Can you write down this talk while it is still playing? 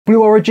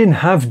Blue Origin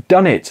have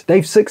done it!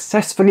 They've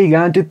successfully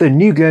landed the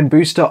New Glenn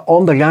booster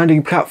on the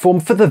landing platform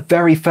for the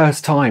very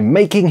first time,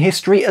 making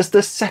history as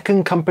the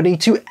second company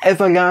to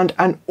ever land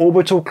an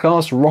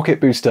orbital-class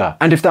rocket booster.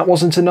 And if that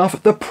wasn't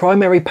enough, the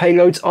primary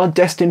payloads are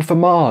destined for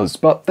Mars,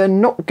 but they're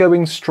not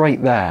going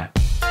straight there.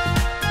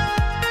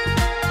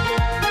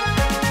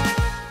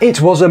 It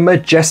was a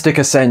majestic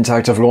ascent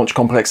out of Launch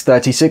Complex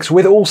 36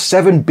 with all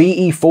 7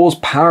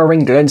 BE-4s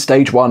powering Glenn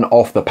Stage 1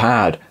 off the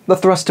pad. The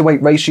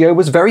thrust-to-weight ratio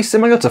was very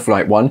similar to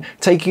Flight 1,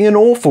 taking an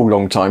awful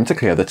long time to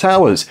clear the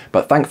towers,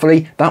 but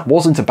thankfully that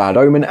wasn't a bad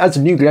omen as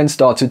New Glenn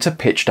started to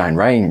pitch down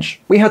range.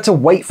 We had to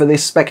wait for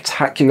this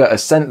spectacular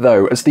ascent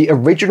though, as the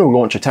original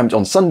launch attempt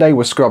on Sunday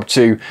was scrubbed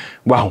to,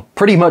 well,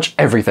 pretty much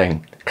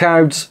everything.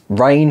 Clouds,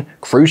 rain,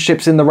 cruise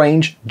ships in the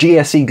range,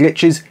 GSE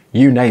glitches,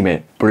 you name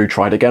it. Blue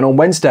tried again on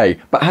Wednesday,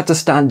 but had to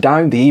stand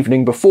down the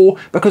evening before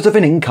because of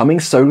an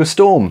incoming solar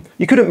storm.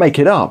 You couldn't make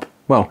it up.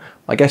 Well,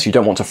 I guess you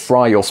don't want to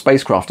fry your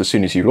spacecraft as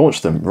soon as you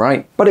launch them,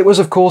 right? But it was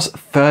of course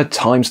third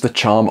time's the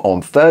charm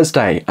on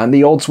Thursday, and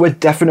the odds were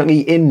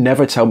definitely in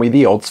Never Tell Me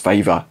the Odds'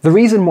 favour. The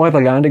reason why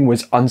the landing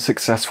was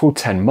unsuccessful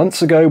 10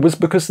 months ago was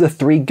because the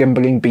 3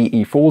 gimbaling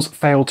BE-4s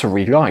failed to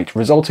relight,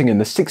 resulting in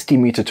the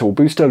 60-metre tall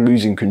booster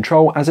losing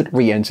control as it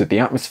re-entered the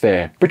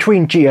atmosphere.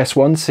 Between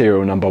GS1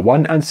 serial number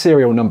 1 and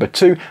serial number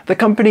 2, the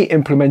company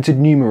implemented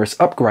numerous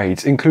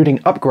upgrades, including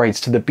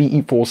upgrades to the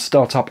BE-4's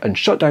startup and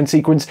shutdown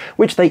sequence,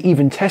 which they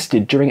even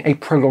tested during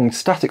a prolonged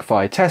static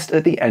fire test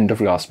at the end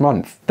of last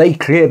month. They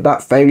cleared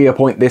that failure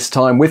point this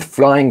time with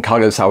flying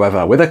colours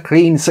however, with a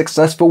clean,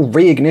 successful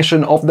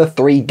reignition of the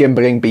 3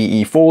 gimbaling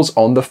BE-4s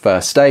on the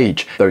first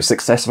stage. Those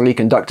successfully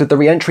conducted the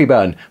re-entry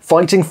burn,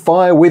 fighting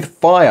fire with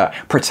fire,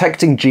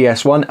 protecting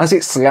GS1 as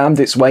it slammed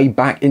its way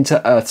back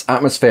into Earth's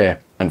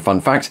atmosphere. And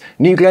fun fact,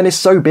 New Glenn is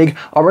so big,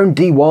 our own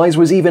DWise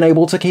was even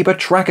able to keep a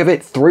track of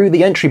it through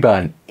the entry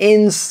burn.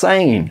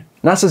 Insane!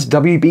 NASA's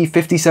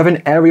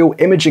WB-57 aerial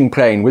imaging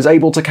plane was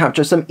able to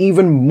capture some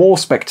even more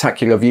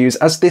spectacular views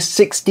as this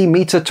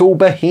 60-metre tall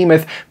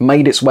behemoth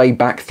made its way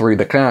back through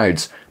the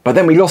clouds. But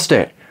then we lost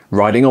it.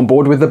 Riding on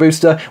board with the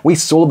booster, we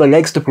saw the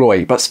legs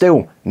deploy, but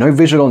still, no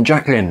visual on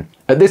Jacklyn.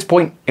 At this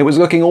point, it was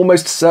looking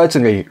almost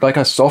certainly like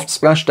a soft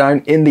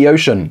splashdown in the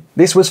ocean.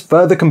 This was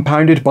further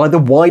compounded by the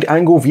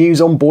wide-angle views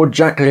on board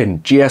Jacklyn.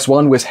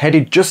 GS1 was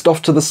headed just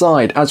off to the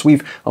side, as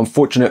we've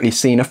unfortunately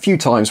seen a few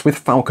times with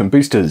Falcon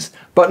boosters.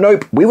 But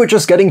nope, we were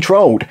just getting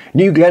trolled.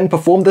 New Glenn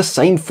performed the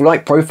same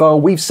flight profile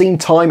we've seen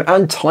time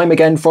and time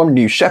again from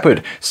New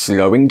Shepard,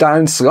 slowing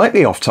down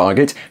slightly off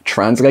target,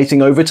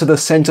 translating over to the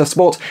centre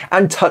spot,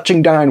 and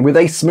touching down with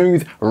a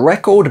smooth,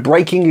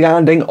 record-breaking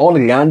landing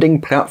on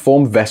Landing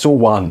Platform Vessel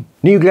 1.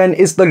 New Glenn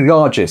is the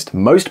largest,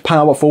 most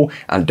powerful,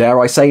 and dare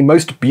I say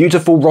most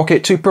beautiful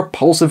rocket to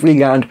propulsively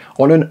land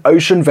on an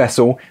ocean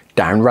vessel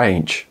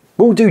downrange.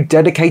 We'll do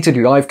dedicated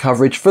live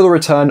coverage for the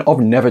return of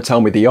Never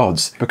Tell Me the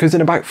Odds, because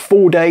in about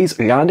 4 days,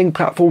 Landing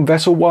Platform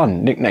Vessel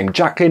 1, nicknamed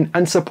Jacklyn,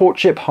 and support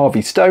ship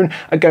Harvey Stone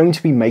are going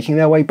to be making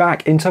their way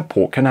back into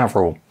Port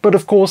Canaveral. But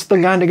of course, the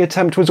landing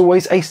attempt was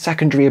always a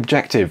secondary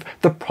objective.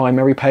 The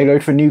primary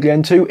payload for New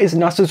Glenn-2 is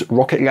NASA's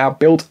Rocket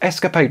Lab-built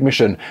ESCAPADE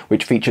mission,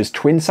 which features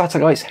twin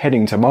satellites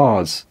heading to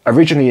Mars.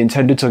 Originally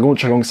intended to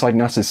launch alongside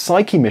NASA's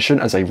Psyche mission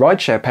as a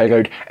rideshare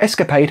payload,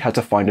 ESCAPADE had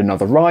to find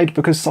another ride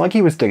because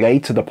Psyche was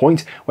delayed to the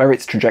point where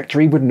its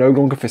trajectory would no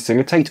longer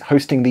facilitate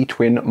hosting the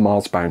twin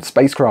Mars-bound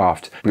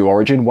spacecraft. Blue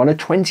Origin won a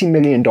 $20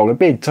 million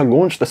bid to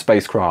launch the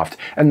spacecraft,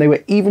 and they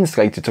were even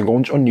slated to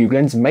launch on New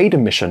Glenn's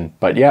maiden mission.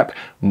 But yep,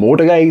 more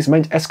delays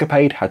meant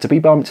ESCAPADE had to be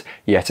bumped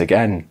yet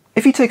again.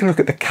 If you take a look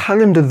at the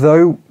calendar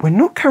though, we're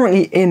not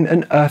currently in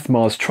an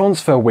Earth-Mars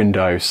transfer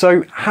window,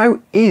 so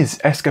how is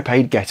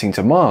ESCAPADE getting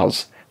to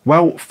Mars?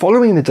 Well,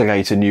 following the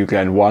delay to New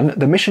Glenn 1,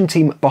 the mission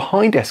team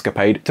behind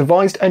ESCAPADE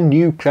devised a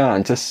new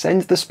plan to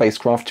send the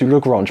spacecraft to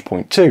Lagrange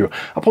Point 2,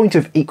 a point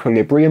of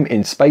equilibrium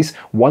in space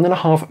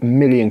 1.5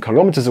 million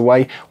kilometers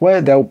away, where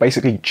they'll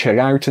basically chill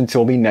out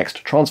until the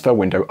next transfer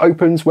window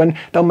opens, when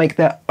they'll make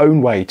their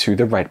own way to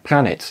the Red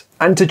Planet.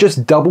 And to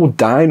just double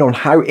down on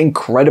how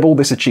incredible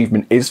this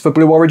achievement is for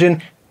Blue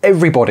Origin,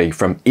 everybody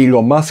from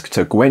Elon Musk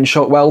to Gwen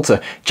Shotwell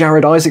to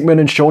Jared Isaacman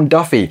and Sean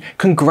Duffy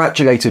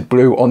congratulated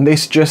Blue on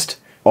this just,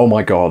 oh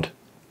my god,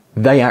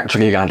 they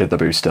actually landed the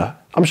booster.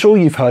 I'm sure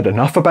you've heard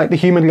enough about the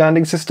human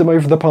landing system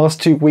over the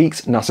past 2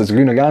 weeks, NASA's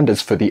lunar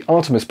landers for the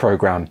Artemis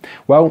program.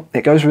 Well,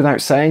 it goes without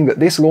saying that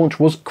this launch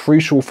was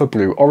crucial for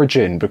Blue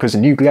Origin, because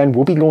New Glenn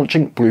will be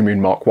launching Blue Moon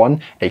Mark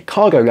 1, a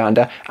cargo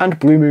lander, and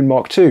Blue Moon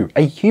Mark 2,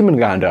 a human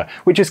lander,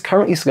 which is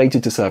currently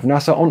slated to serve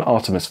NASA on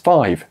Artemis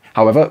 5.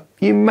 However,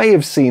 you may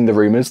have seen the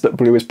rumours that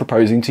Blue is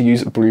proposing to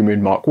use Blue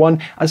Moon Mark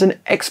 1 as an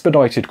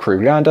expedited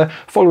crew lander,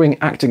 following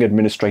Acting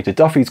Administrator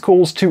Duffy's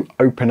calls to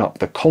open up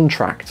the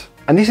contract.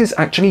 And this is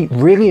actually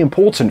really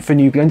important for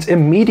New Glenn's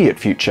immediate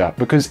future,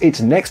 because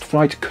its next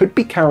flight could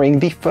be carrying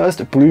the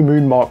first Blue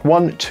Moon Mark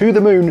 1 to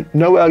the moon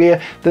no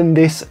earlier than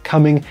this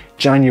coming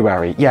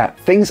January. Yeah,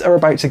 things are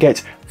about to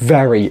get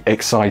very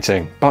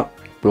exciting, but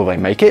will they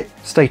make it?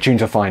 Stay tuned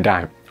to find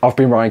out. I've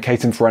been Ryan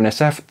Caton for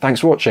NSF,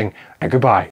 thanks for watching, and goodbye.